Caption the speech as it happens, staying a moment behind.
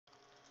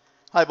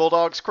Hi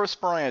Bulldogs, Chris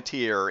Bryant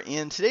here.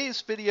 In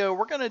today's video,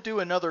 we're going to do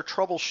another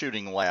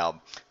troubleshooting lab,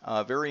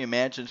 very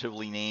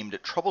imaginatively named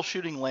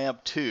Troubleshooting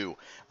Lab 2,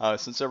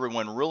 since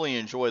everyone really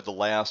enjoyed the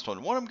last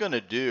one. What I'm going to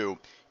do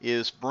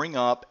is bring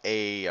up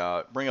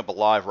a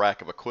live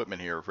rack of equipment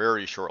here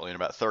very shortly, in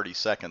about 30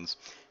 seconds.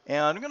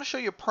 And I'm going to show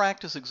you a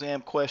practice exam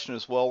question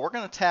as well. We're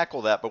going to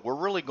tackle that, but we're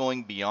really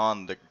going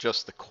beyond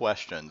just the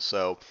question.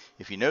 So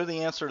if you know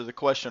the answer to the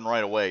question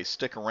right away,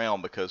 stick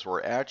around because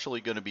we're actually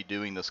going to be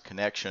doing this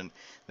connection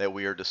that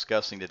we are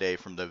discussing today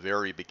from the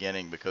very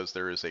beginning, because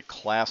there is a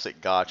classic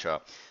gotcha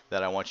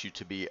that I want you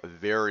to be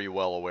very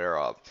well aware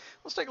of.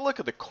 Let's take a look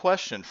at the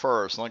question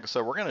first. Like I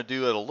said, we're going to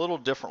do it a little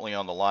differently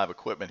on the live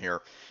equipment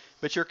here,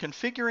 but you're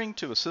configuring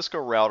to a Cisco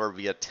router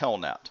via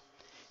Telnet.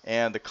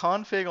 And the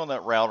config on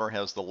that router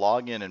has the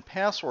login and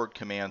password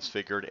commands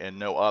figured and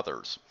no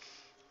others.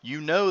 You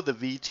know the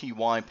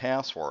VTY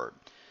password.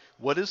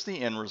 What is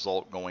the end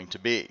result going to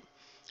be?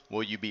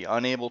 Will you be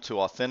unable to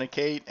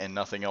authenticate and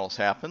nothing else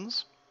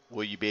happens?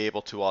 Will you be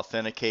able to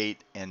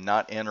authenticate and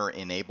not enter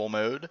enable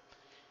mode?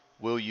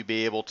 Will you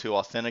be able to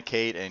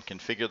authenticate and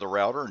configure the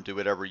router and do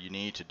whatever you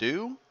need to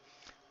do?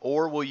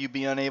 Or will you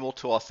be unable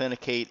to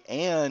authenticate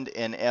and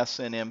an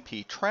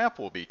CCNP trap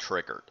will be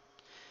triggered?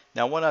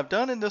 Now what I've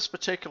done in this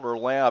particular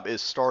lab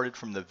is started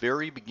from the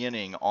very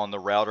beginning on the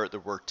router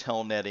that we're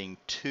telnetting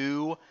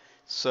to,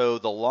 so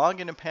the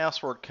login and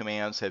password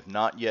commands have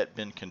not yet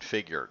been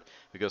configured,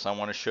 because I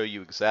want to show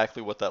you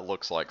exactly what that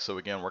looks like. So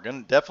again, we're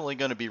definitely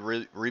going to be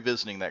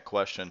revisiting that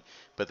question,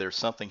 but there's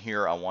something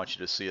here I want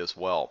you to see as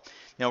well.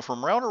 Now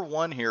from router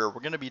 1 here, we're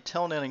going to be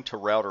telnetting to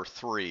router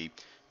 3,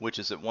 which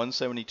is at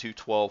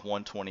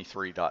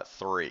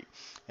 172.12.123.3.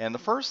 And the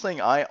first thing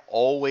I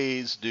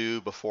always do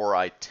before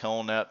I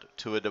telnet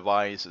to a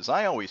device is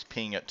I always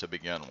ping it to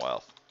begin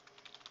with.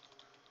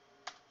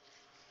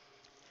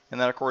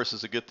 And that, of course,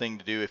 is a good thing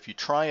to do. If you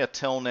try a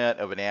telnet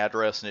of an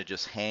address and it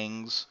just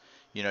hangs,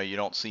 you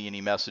don't see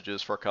any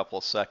messages for a couple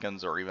of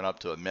seconds or even up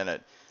to a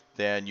minute,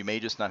 then you may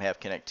just not have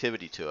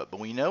connectivity to it. But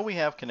we know we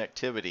have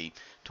connectivity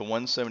to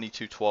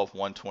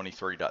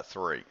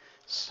 172.12.123.3.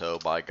 So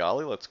by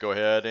golly, let's go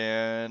ahead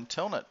and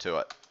telnet to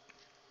it.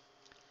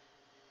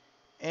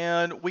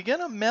 And we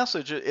get a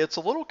message. It's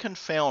a little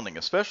confounding,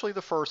 especially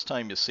the first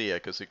time you see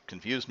it, because it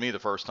confused me the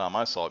first time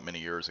I saw it many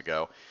years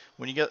ago.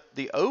 When you get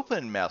the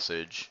open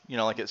message,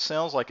 like it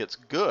sounds like it's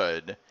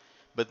good,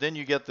 but then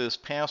you get this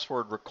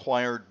password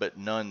required but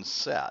none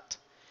set.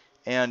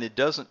 And it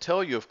doesn't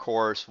tell you, of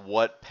course,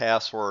 what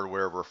password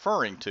we're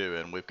referring to.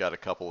 And we've got a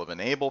couple of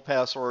enable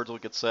passwords we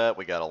could set.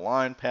 We got a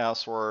line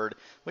password.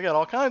 We got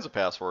all kinds of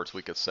passwords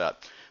we could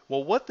set.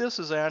 Well, what this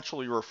is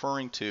actually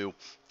referring to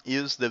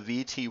is the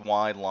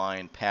VTY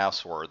line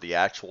password, the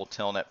actual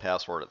telnet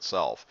password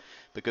itself.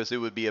 Because it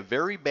would be a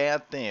very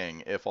bad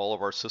thing if all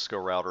of our Cisco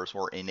routers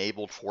were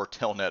enabled for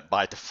telnet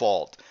by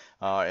default,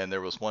 and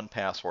there was one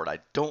password. I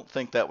don't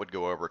think that would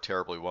go over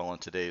terribly well in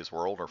today's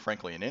world, or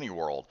frankly in any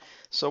world.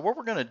 So what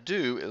we're going to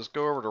do is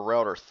go over to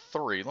router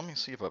 3. Let me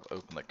see if I've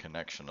opened the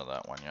connection to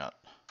that one yet.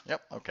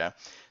 Yep, okay.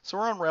 So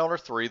we're on router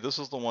 3. This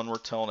is the one we're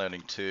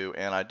telnetting to,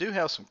 and I do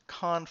have some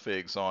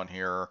configs on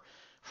here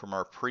from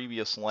our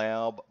previous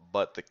lab,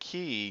 but the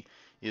key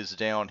is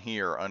down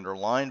here under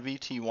line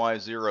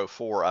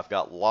VTY04. I've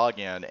got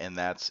login, and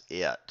that's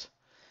it.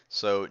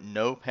 So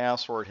no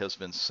password has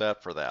been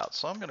set for that.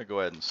 So I'm going to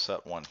go ahead and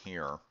set one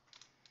here.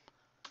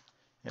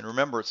 And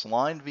remember, it's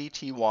line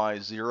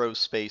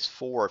VTY0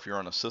 4 if you're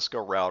on a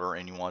Cisco router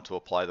and you want to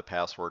apply the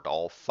password to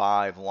all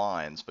 5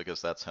 lines, because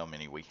that's how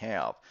many we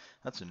have.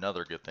 That's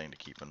another good thing to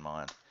keep in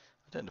mind. I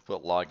tend to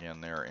put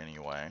login there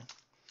anyway.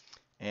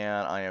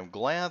 And I am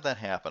glad that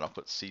happened. I'll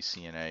put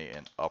CCNA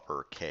in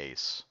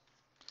uppercase.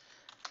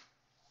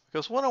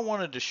 Because what I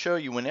wanted to show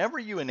you, whenever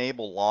you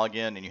enable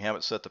login and you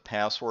haven't set the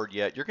password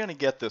yet, you're going to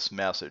get this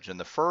message. And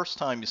the first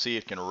time you see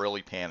it can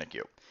really panic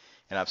you.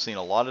 And I've seen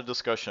a lot of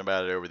discussion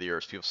about it over the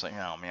years. People saying,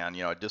 oh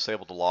man, I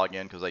disabled the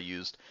login because I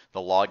used the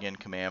login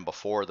command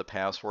before the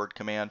password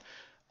command.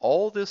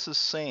 All this is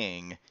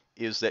saying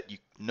is that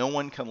no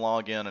one can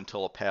log in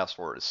until a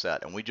password is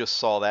set. And we just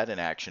saw that in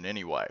action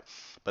anyway.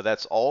 But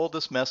that's all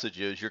this message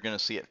is. You're going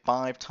to see it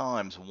 5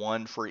 times,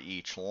 1 for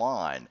each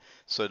line.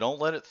 So don't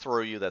let it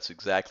throw you. That's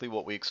exactly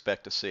what we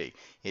expect to see.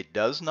 It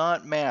does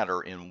not matter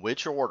in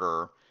which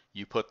order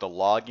you put the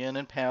login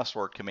and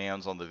password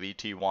commands on the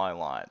VTY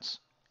lines.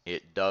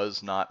 It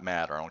does not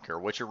matter. I don't care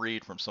what you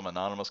read from some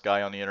anonymous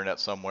guy on the internet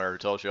somewhere who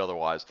tells you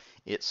otherwise.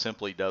 It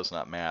simply does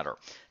not matter.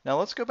 Now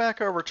let's go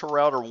back over to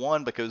router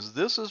 1, because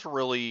this is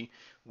really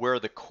where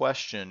the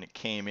question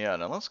came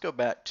in. And let's go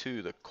back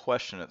to the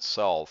question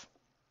itself.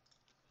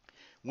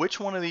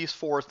 Which one of these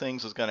 4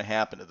 things is going to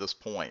happen at this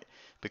point?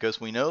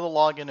 Because we know the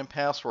login and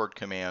password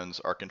commands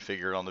are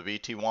configured on the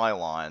VTY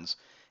lines.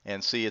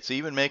 And see, it's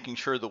even making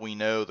sure that we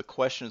know, the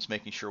question is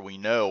making sure we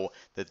know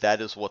that that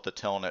is what the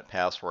telnet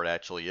password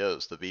actually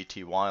is, the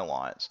VTY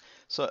lines.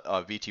 So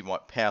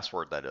VTY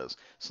password, that is.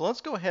 So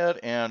let's go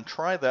ahead and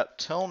try that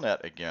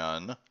telnet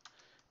again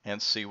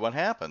and see what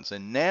happens.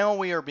 And now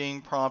we are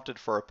being prompted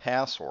for a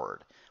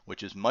password,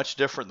 which is much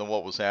different than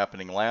what was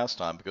happening last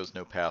time because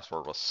no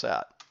password was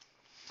set.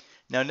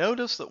 Now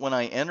notice that when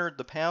I entered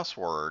the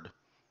password,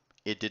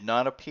 it did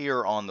not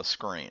appear on the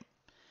screen.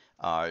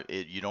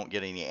 You don't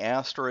get any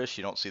asterisk,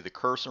 you don't see the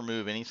cursor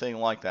move, anything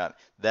like that.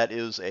 That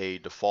is a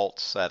default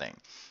setting.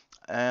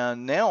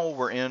 And now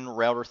we're in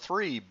router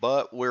 3,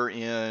 but we're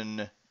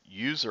in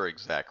user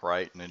exec,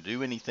 right? And to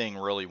do anything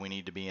really, we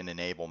need to be in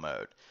enable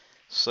mode.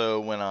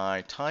 So when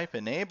I type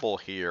enable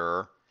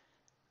here,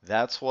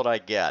 that's what I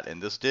get.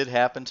 And this did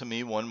happen to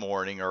me one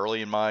morning,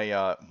 early in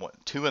my,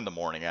 2 in the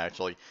morning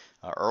actually,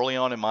 early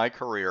on in my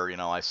career. You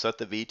know, I set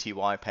the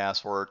VTY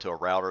password to a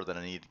router that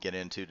I need to get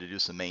into to do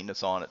some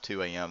maintenance on at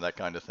 2 a.m., that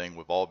kind of thing.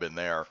 We've all been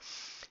there.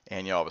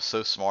 And, you know, I was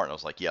so smart, and I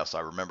was like, yes, I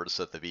remember to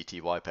set the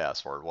VTY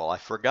password. Well, I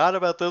forgot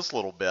about this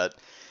little bit.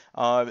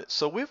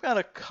 So we've got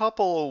a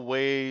couple of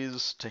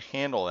ways to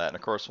handle that. And,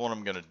 of course, what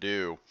I'm going to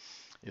do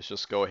is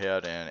just go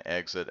ahead and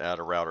exit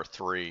out of router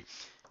 3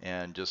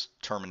 and just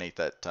terminate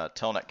that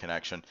Telnet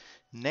connection.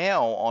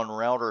 Now, on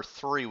router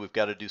 3, we've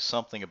got to do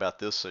something about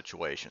this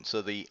situation.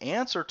 So the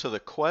answer to the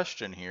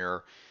question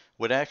here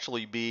would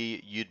actually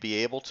be you'd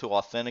be able to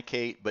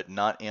authenticate but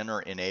not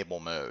enter enable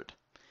mode.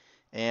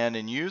 And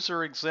in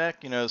user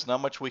exec, you know, there's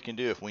not much we can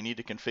do. If we need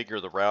to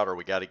configure the router,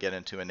 we got to get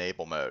into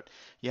enable mode.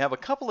 You have a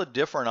couple of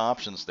different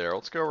options there.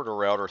 Let's go over to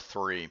router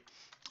 3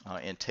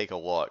 and take a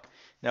look.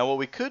 Now, what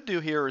we could do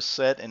here is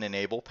set an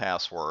enable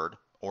password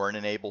or an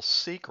enable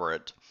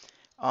secret.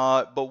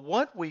 But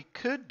what we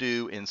could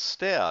do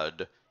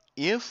instead,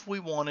 if we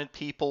wanted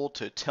people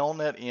to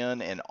telnet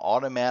in and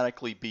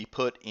automatically be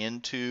put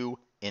into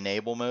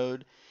enable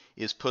mode,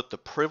 is put the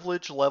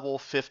privilege level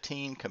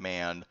 15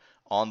 command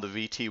on the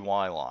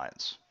VTY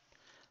lines.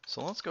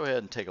 So let's go ahead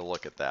and take a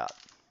look at that.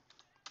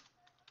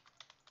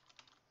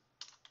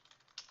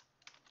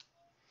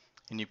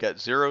 And you've got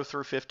 0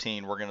 through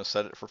 15. We're going to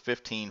set it for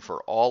 15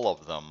 for all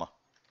of them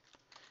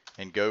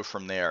and go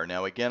from there.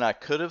 Now again, I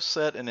could have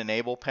set an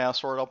enable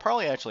password. I'll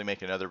probably actually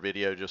make another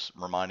video just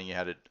reminding you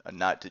how to,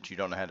 not that you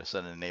don't know how to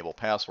set an enable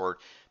password,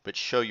 but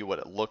show you what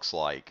it looks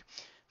like.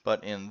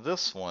 But in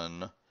this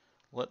one,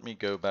 let me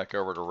go back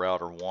over to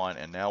router 1,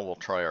 and now we'll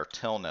try our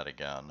telnet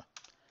again.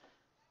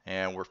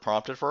 And we're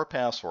prompted for a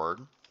password.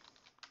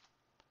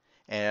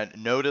 And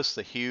notice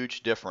the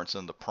huge difference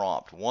in the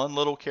prompt. One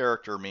little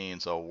character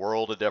means a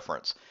world of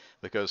difference,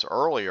 because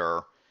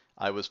earlier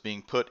I was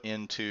being put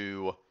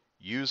into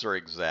user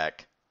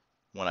exec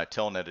when I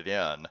telnetted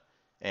in,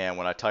 and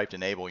when I typed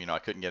enable, you know, I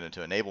couldn't get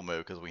into enable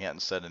mode because we hadn't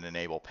set an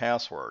enable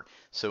password.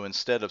 So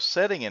instead of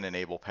setting an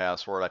enable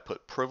password, I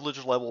put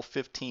privilege level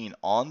 15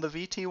 on the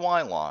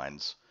VTY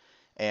lines,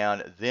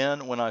 and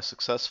then when I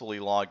successfully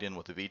logged in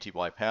with the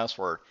VTY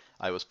password,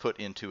 I was put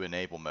into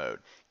enable mode.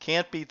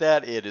 Can't beat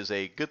that. It is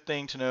a good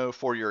thing to know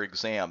for your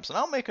exams. And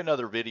I'll make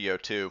another video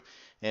too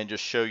and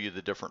just show you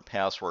the different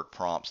password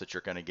prompts that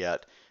you're going to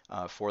get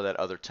for that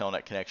other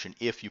telnet connection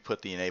if you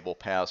put the enable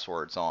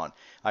passwords on.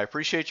 I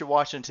appreciate you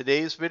watching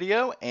today's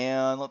video,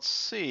 and let's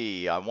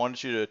see, I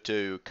wanted you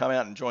to come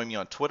out and join me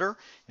on Twitter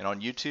and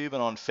on YouTube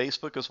and on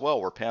Facebook as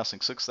well. We're passing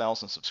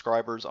 6,000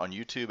 subscribers on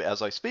YouTube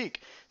as I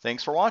speak.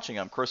 Thanks for watching.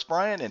 I'm Chris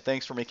Bryant, and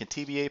thanks for making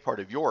TBA part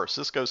of your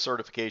Cisco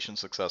certification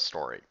success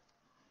story.